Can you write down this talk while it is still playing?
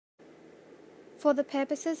For the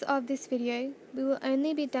purposes of this video, we will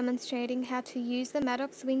only be demonstrating how to use the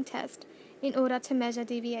Maddox Wing test in order to measure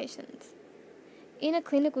deviations. In a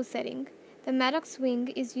clinical setting, the Maddox Wing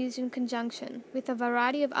is used in conjunction with a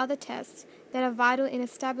variety of other tests that are vital in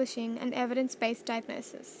establishing an evidence-based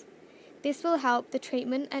diagnosis. This will help the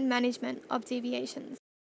treatment and management of deviations.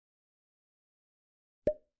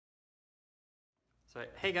 So,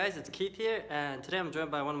 hey guys, it's Keith here, and today I'm joined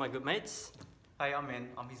by one of my good mates. Hi, I'm Min.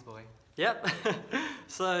 I'm his boy. Yep.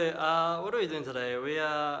 So, what are we doing today?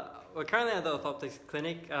 We're currently at the orthoptics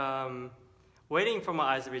clinic, waiting for my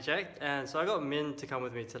eyes to be checked, and so I got Min to come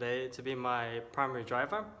with me today to be my primary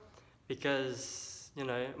driver, because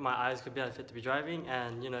my eyes could be unfit to be driving,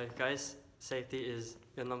 and guys, safety is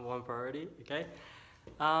your #1 priority. Okay.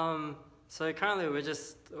 So currently we're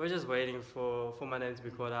just waiting for my name to be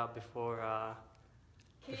called out before.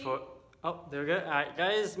 Oh, there we go. All right,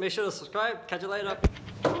 guys, make sure to subscribe. Catch you later.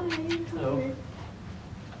 Hello.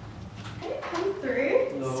 Hey, come through.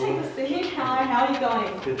 Hello. Just take a seat. Hi, how are you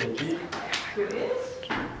going? Good, thank you. Good.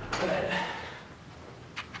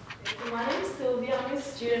 So my name is Sylvia. I'm a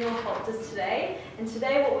student orthoptist today, and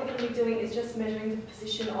today what we're going to be doing is just measuring the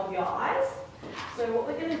position of your eyes. So what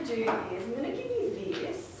we're going to do is I'm going to give you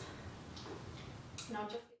this. Now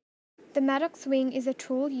just. The Maddox Wing is a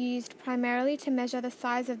tool used primarily to measure the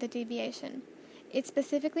size of the deviation. It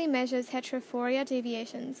specifically measures heterophoria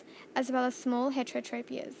deviations as well as small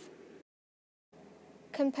heterotropias.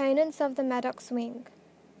 Components of the Maddox Wing.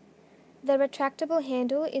 The retractable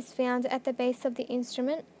handle is found at the base of the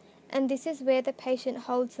instrument, and this is where the patient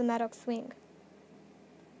holds the Maddox Wing.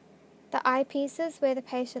 The eyepieces where the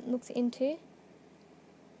patient looks into.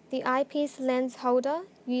 The eyepiece lens holder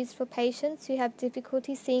used for patients who have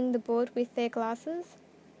difficulty seeing the board with their glasses.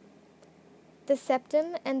 The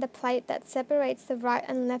septum and the plate that separates the right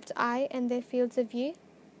and left eye and their fields of view.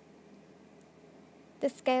 The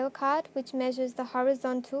scale card, which measures the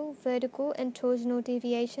horizontal, vertical and torsional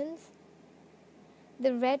deviations.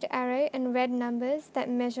 The red arrow and red numbers that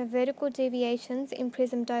measure vertical deviations in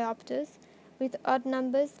prism diopters, with odd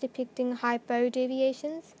numbers depicting hypo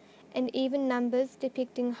deviations and even numbers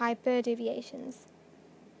depicting hyper deviations.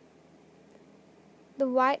 The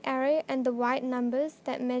white arrow and the white numbers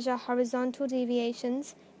that measure horizontal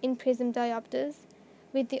deviations in prism diopters,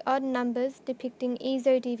 with the odd numbers depicting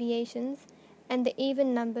ESO deviations and the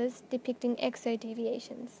even numbers depicting exo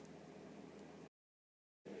deviations.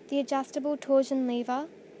 The adjustable torsion lever,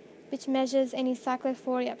 which measures any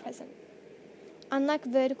cyclophoria present. Unlike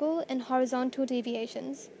vertical and horizontal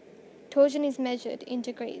deviations, torsion is measured in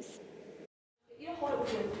degrees. You hold it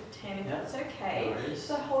with your hand if that's okay.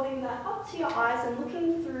 So holding that up to your eyes and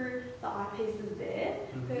looking through the eyepieces there.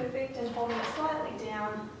 Perfect. And holding it slightly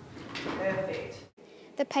down. Perfect.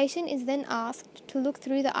 The patient is then asked to look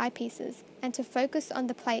through the eyepieces and to focus on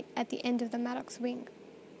the plate at the end of the Maddox Wing.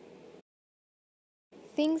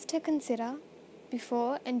 Things to consider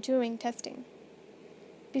before and during testing.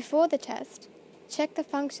 Before the test, check the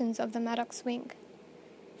functions of the Maddox Wing.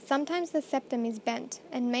 Sometimes the septum is bent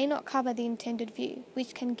and may not cover the intended view,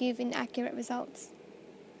 which can give inaccurate results.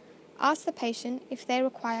 Ask the patient if they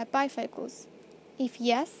require bifocals. If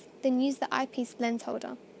yes, then use the eyepiece lens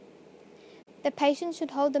holder. The patient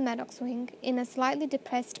should hold the Maddox Wing in a slightly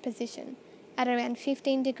depressed position at around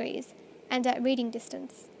 15 degrees and at reading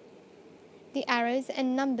distance. The arrows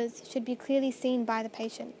and numbers should be clearly seen by the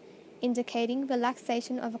patient, indicating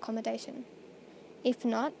relaxation of accommodation. If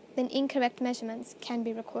not, then incorrect measurements can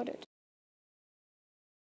be recorded.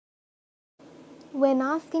 When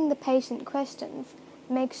asking the patient questions,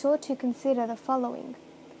 make sure to consider the following.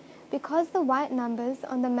 Because the white numbers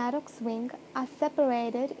on the Maddox Wing are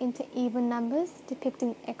separated into even numbers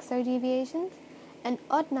depicting exo deviations and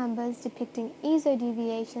odd numbers depicting ESO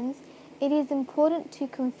deviations, it is important to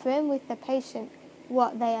confirm with the patient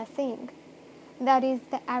what they are seeing. That is,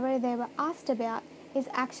 the arrow they were asked about is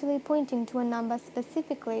actually pointing to a number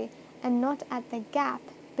specifically and not at the gap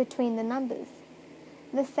between the numbers.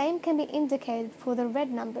 The same can be indicated for the red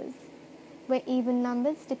numbers, where even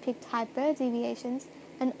numbers depict hyper deviations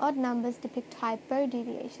and odd numbers depict hypo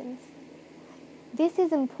deviations. This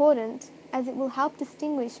is important as it will help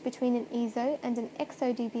distinguish between an ESO and an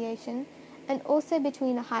exo deviation, and also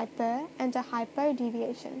between a hyper and a hypo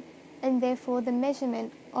deviation, and therefore the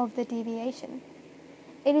measurement of the deviation.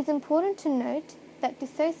 It is important to note that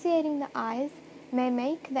dissociating the eyes may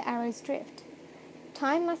make the arrows drift.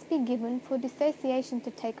 Time must be given for dissociation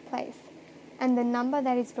to take place, and the number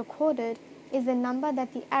that is recorded is the number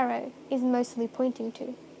that the arrow is mostly pointing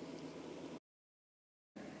to.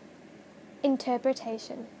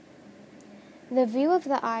 Interpretation. The view of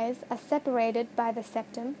the eyes are separated by the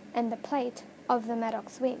septum and the plate of the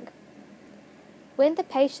Maddox wing. When the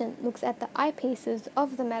patient looks at the eyepieces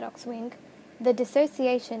of the Maddox wing, the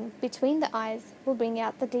dissociation between the eyes will bring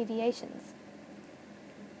out the deviations.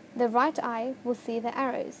 The right eye will see the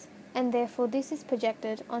arrows, and therefore this is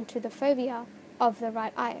projected onto the fovea of the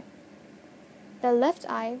right eye. The left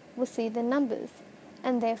eye will see the numbers,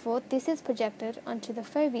 and therefore this is projected onto the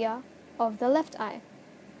fovea of the left eye.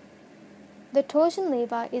 The torsion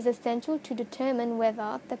lever is essential to determine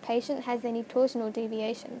whether the patient has any torsional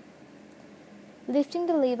deviation. Lifting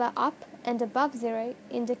the lever up and above 0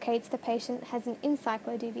 indicates the patient has an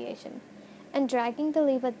encyclodeviation, and dragging the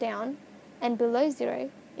lever down and below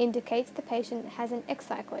 0 indicates the patient has an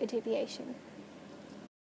excyclodeviation.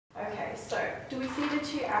 Okay, so do we see the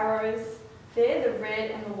two arrows there, the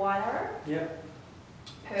red and the white arrow? Yep.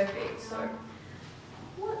 Perfect. So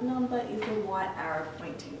what number is the white arrow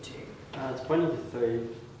pointing to? It's pointing to 3.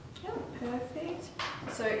 Yep, perfect.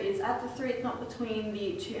 So it's at the 3, it's not between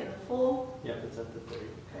the 2 and the 4. Yep, it's at the 3.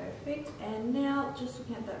 Perfect. And now just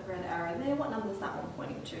looking at that red arrow there, what number is that one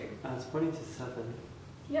pointing to? It's pointing to 7.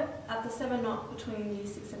 Yep, at the 7, not between the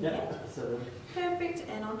 6 and the 8. Yep, at the 7. Perfect,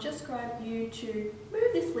 and I'll just grab you to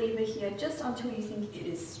move this lever here just until you think it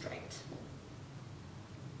is straight.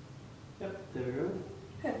 Yep, there we go.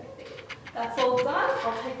 Perfect. That's all done.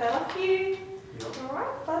 I'll take that off you. Yep.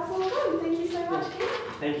 Alright, that's all done. Thank you so much, Kim.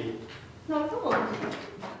 Thank you. No problem.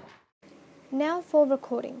 Now for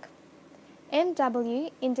recording.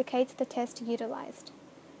 MW indicates the test utilised,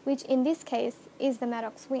 which in this case is the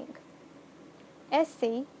Maddox wing.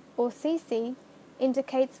 SC or CC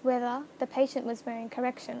indicates whether the patient was wearing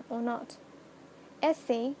correction or not.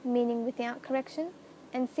 SC meaning without correction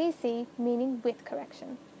and CC meaning with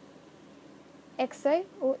correction. EXO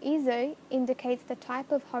or ESO indicates the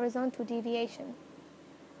type of horizontal deviation.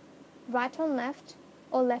 Right on left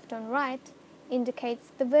or left on right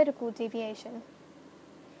indicates the vertical deviation.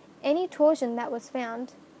 Any torsion that was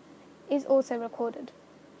found is also recorded,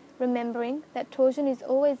 remembering that torsion is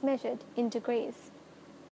always measured in degrees.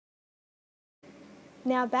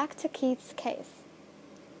 Now back to Keith's case.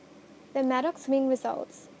 The Maddox wing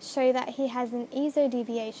results show that he has an ESO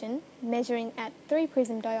deviation measuring at 3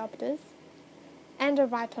 prism diopters and a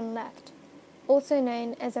right on left, also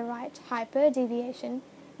known as a right hyperdeviation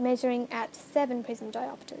measuring at 7 prism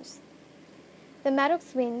diopters. The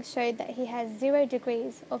Maddox wing showed that he has 0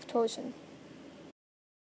 degrees of torsion.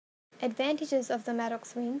 Advantages of the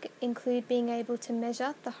Maddox wing include being able to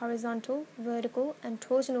measure the horizontal, vertical and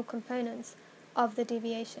torsional components of the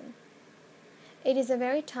deviation. It is a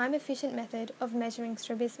very time-efficient method of measuring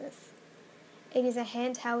strabismus. It is a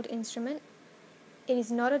handheld instrument. It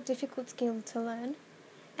is not a difficult skill to learn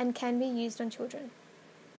and can be used on children.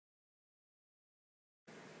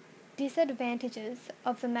 Disadvantages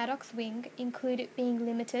of the Maddox wing include it being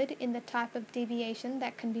limited in the type of deviation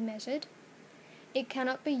that can be measured. It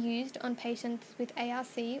cannot be used on patients with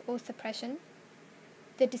ARC or suppression.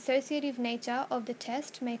 The dissociative nature of the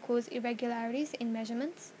test may cause irregularities in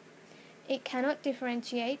measurements. It cannot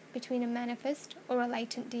differentiate between a manifest or a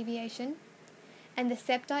latent deviation. And the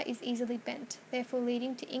scepter is easily bent, therefore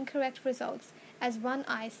leading to incorrect results as one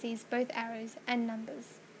eye sees both arrows and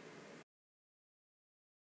numbers.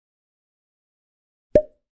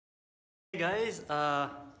 Hey guys,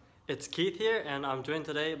 it's Keith here and I'm joined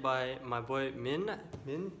today by my boy Min.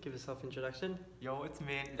 Min, give yourself an introduction. Yo, it's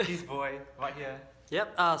Min, Keith's boy, right here.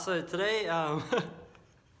 Yep, so today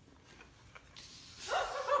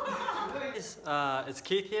it's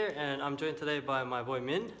Keith here and I'm joined today by my boy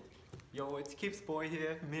Min. Yo, it's Keith's boy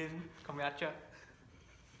here, Min, coming at ya.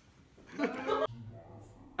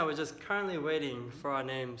 We're just currently waiting for our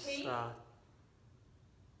names.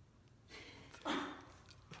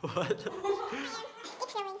 What?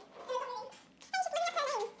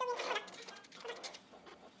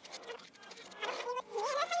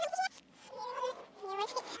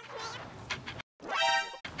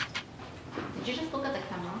 Did you just look at the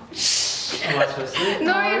camera? Am I supposed to?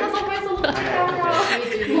 No, you're not supposed to look at the camera.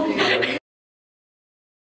 Okay.